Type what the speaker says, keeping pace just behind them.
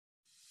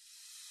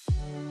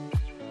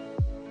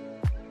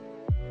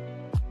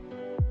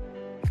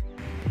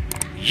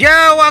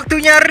Ya,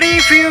 waktunya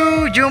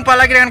review. Jumpa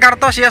lagi dengan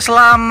Kartos ya.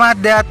 Selamat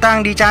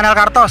datang di channel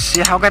Kartos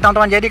ya. Oke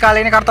teman-teman, jadi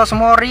kali ini Kartos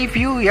mau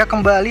review ya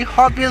kembali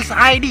Hot Wheels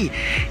ID.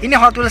 Ini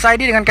Hot Wheels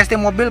ID dengan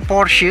casting mobil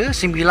Porsche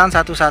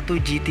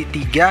 911 GT3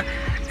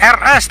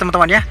 RS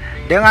teman-teman ya.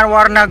 Dengan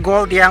warna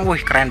gold yang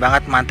keren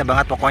banget, mantep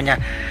banget pokoknya.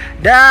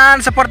 Dan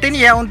seperti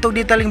ini ya untuk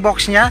detailing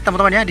boxnya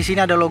teman-teman ya. Di sini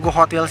ada logo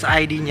Hot Wheels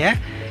ID-nya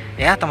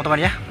ya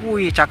teman-teman ya.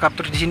 Cakep.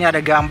 Terus di sini ada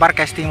gambar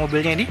casting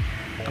mobilnya ini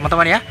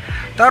teman-teman ya.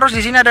 Terus di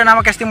sini ada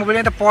nama casting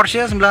mobilnya itu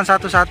Porsche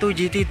 911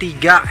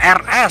 GT3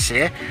 RS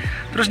ya.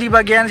 Terus di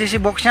bagian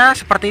sisi boxnya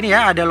seperti ini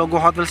ya, ada logo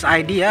Hot Wheels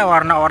ID ya,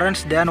 warna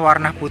orange dan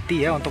warna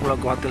putih ya untuk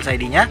logo Hot Wheels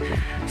ID-nya.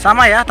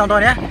 Sama ya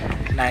teman-teman ya.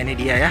 Nah, ini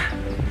dia ya.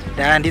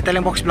 Dan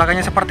detailing box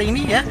belakangnya seperti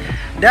ini ya.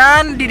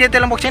 Dan di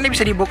detailing boxnya ini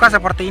bisa dibuka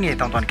seperti ini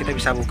teman-teman. Kita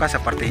bisa buka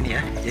seperti ini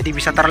ya. Jadi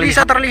bisa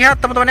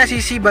terlihat teman-teman ya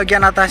sisi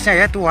bagian atasnya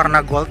ya, itu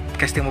warna gold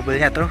casting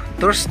mobilnya tuh.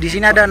 Terus di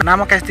sini ada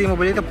nama casting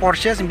mobil itu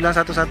Porsche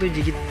 911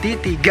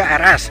 GT3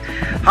 RS.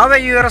 HW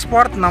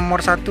Eurosport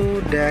nomor 1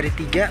 dari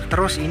 3.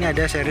 Terus ini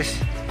ada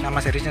nama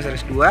serisnya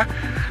series 2.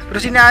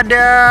 Terus ini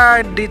ada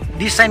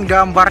desain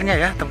gambarnya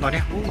ya teman-teman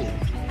ya.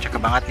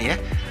 Cakep banget nih ya.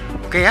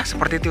 Oke ya,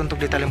 seperti itu untuk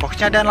detailing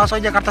boxnya. Dan langsung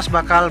aja Kartos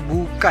bakal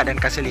buka dan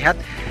kasih lihat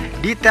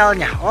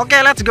detailnya. Oke,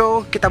 let's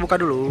go. Kita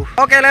buka dulu.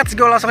 Oke, let's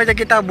go. Langsung aja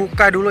kita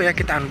buka dulu ya.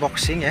 Kita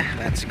unboxing ya.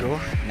 Let's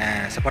go.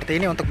 Nah, seperti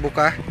ini untuk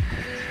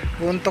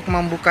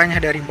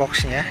membukanya dari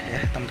boxnya ya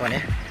teman-teman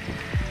ya.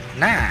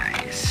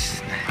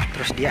 Nice. Nah,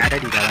 terus dia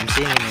ada di dalam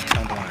sini nih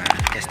teman-teman.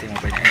 Casting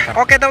mobilnya.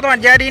 Oke teman-teman,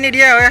 jadi ini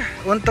dia ya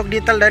untuk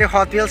detail dari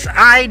Hot Wheels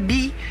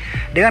ID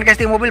dengan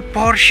casting mobil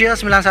Porsche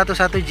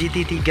 911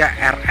 GT3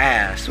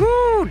 RS.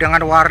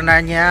 Dengan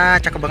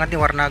warnanya cakep banget nih,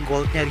 warna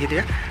goldnya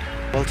gitu ya,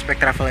 gold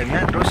spectra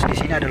flame-nya. Terus di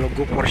sini ada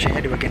logo Porsche-nya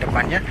di bagian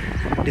depannya.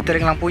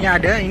 Detailing lampunya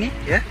ada ini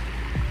ya,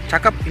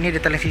 cakep. Ini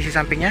detailing sisi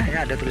sampingnya ya,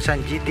 ada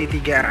tulisan GT3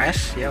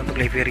 RS ya untuk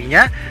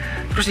livery-nya.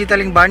 Terus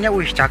detailing bannya,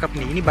 cakep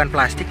nih. Ini ban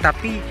plastik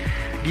tapi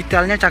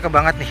detailnya cakep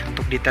banget nih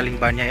untuk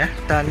detailing bannya ya.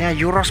 Detailnya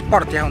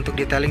Eurosport ya untuk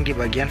detailing di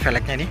bagian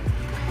velgnya nih.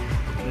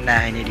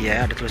 Nah, ini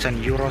dia ada tulisan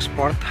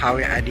Eurosport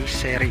HWAD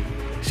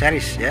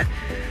series ya.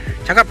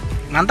 Cakep,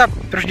 mantap.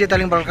 Terus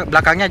detailing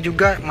belakangnya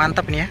juga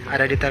mantap nih ya.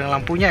 Ada detailing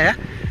lampunya ya.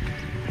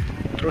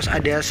 Terus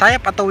ada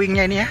sayap atau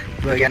wingnya ini ya.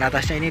 Bagian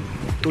atasnya ini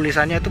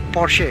tulisannya itu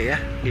Porsche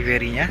ya,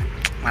 livery-nya.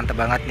 Mantap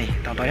banget nih,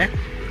 teman-teman ya.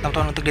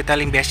 Teman-teman, untuk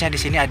detailing base-nya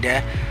di sini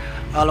ada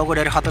logo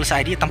dari Hot Wheels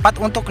ID, tempat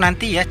untuk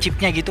nanti ya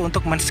chipnya gitu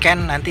untuk men-scan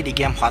nanti di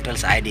game Hot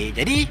Wheels ID.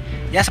 Jadi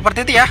ya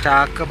seperti itu ya.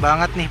 Cakep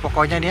banget nih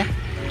pokoknya nih ya.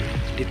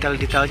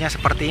 Detail-detailnya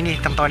seperti ini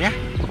teman-teman ya.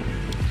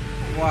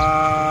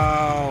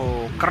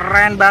 Wow,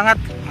 keren banget,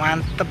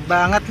 mantep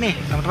banget nih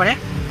teman-teman ya.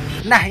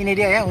 Nah, ini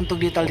dia ya untuk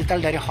detail-detail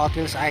dari Hot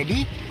Wheels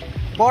ID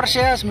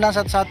Porsche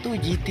 911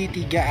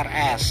 GT3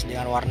 RS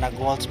dengan warna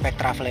gold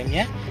spectra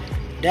flame-nya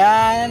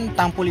dan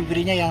tampul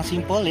livery-nya yang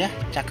simple ya.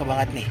 Cakep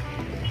banget nih,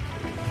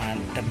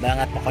 mantep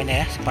banget pokoknya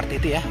ya. Seperti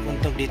itu ya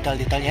untuk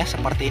detail-detailnya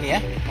seperti ini ya,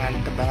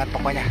 mantep banget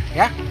pokoknya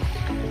ya.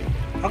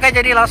 Oke,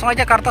 jadi langsung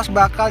aja Kartos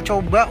bakal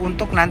coba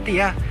untuk nanti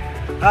ya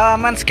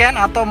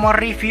men-scan atau mau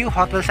review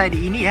Hot Wheels ID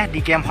ini ya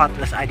di game Hot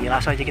Wheels ID.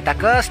 Langsung aja kita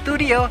ke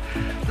studio.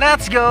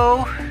 Let's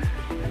go.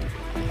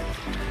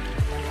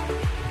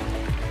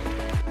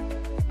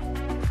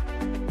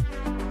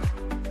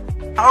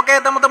 Oke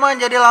teman-teman,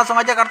 jadi langsung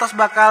aja Kartos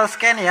bakal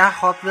scan ya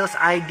Hot Wheels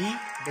ID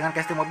dengan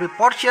casting mobil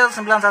Porsche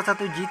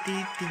 911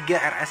 GT3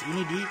 RS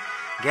ini di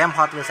game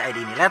Hot Wheels ID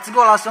ini. Let's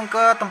go, langsung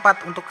ke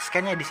tempat untuk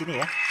scan-nya di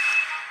sini ya.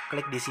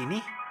 Klik di sini,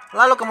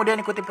 lalu kemudian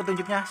ikuti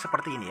petunjuknya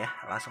seperti ini ya.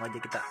 Langsung aja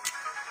kita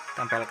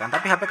tempelkan.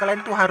 Tapi HP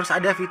kalian tuh harus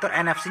ada fitur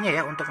NFC-nya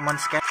ya untuk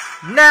men-scan.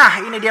 Nah,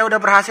 ini dia udah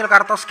berhasil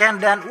Kartos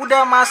scan dan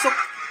udah masuk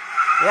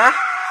ya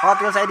Hot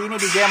Wheels ID ini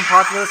di game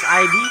Hot Wheels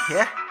ID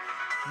ya.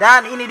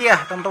 Dan ini dia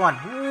teman-teman.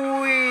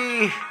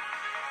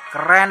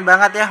 Keren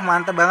banget ya,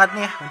 mantep banget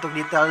nih untuk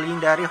detailing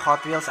dari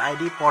Hot Wheels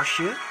ID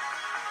Porsche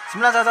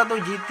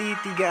 911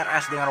 GT3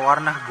 RS dengan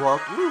warna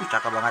gold.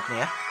 Cakep banget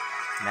nih ya.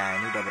 Nah,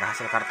 ini udah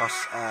berhasil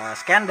Kartos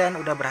scan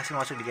dan udah berhasil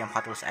masuk di game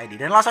Hot Wheels ID.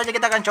 Dan langsung aja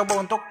kita akan coba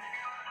untuk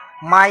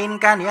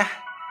mainkan ya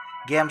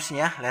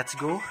gamesnya. Let's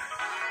go.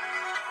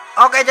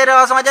 Oke, jadi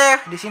langsung aja ya.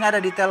 Di sini ada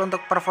detail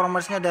untuk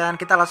performance-nya dan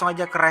kita langsung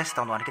aja ke race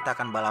teman-teman. Kita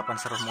akan balapan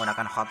seru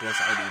menggunakan Hot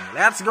Wheels ID ini.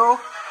 Let's go.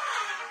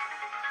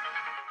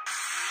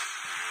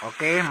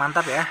 Oke,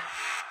 mantap ya.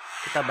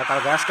 Kita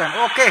bakal gaskan.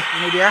 Oke,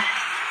 ini dia.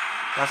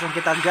 Langsung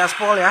kita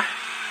gaspol ya.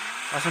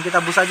 Langsung kita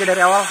bus aja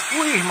dari awal.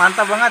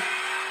 Mantap banget.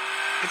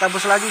 Kita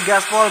bus lagi,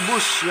 gaspol,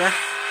 bus ya.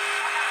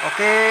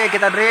 Oke,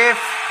 kita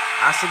drift.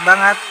 Asik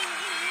banget.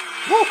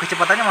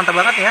 Kecepatannya mantap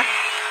banget ya.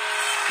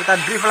 Kita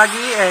drift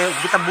lagi,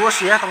 kita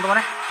bus ya teman-teman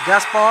ya.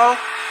 Gaspol.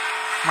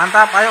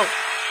 Mantap, ayo.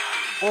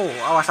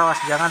 Awas-awas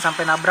jangan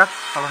sampai nabrak.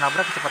 Kalau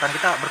nabrak kecepatan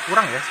kita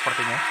berkurang ya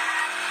sepertinya.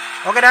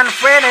 Oke, dan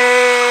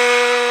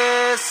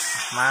finish.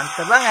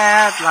 Mantap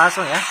banget.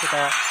 Langsung ya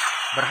kita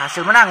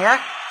berhasil menang ya.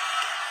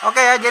 Oke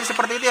ya, jadi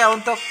seperti itu ya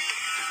untuk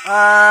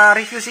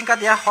review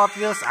singkat ya Hot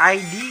Wheels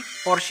ID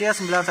Porsche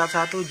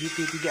 911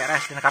 GT3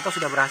 RS. Dan Kartos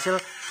sudah berhasil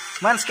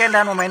men-scan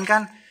dan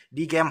memainkan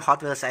di game Hot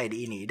Wheels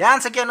ID ini.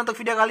 Dan sekian untuk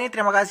video kali ini.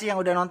 Terima kasih yang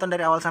udah nonton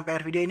dari awal sampai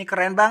akhir video ini.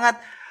 Keren banget.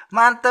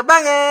 Mantep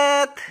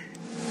banget.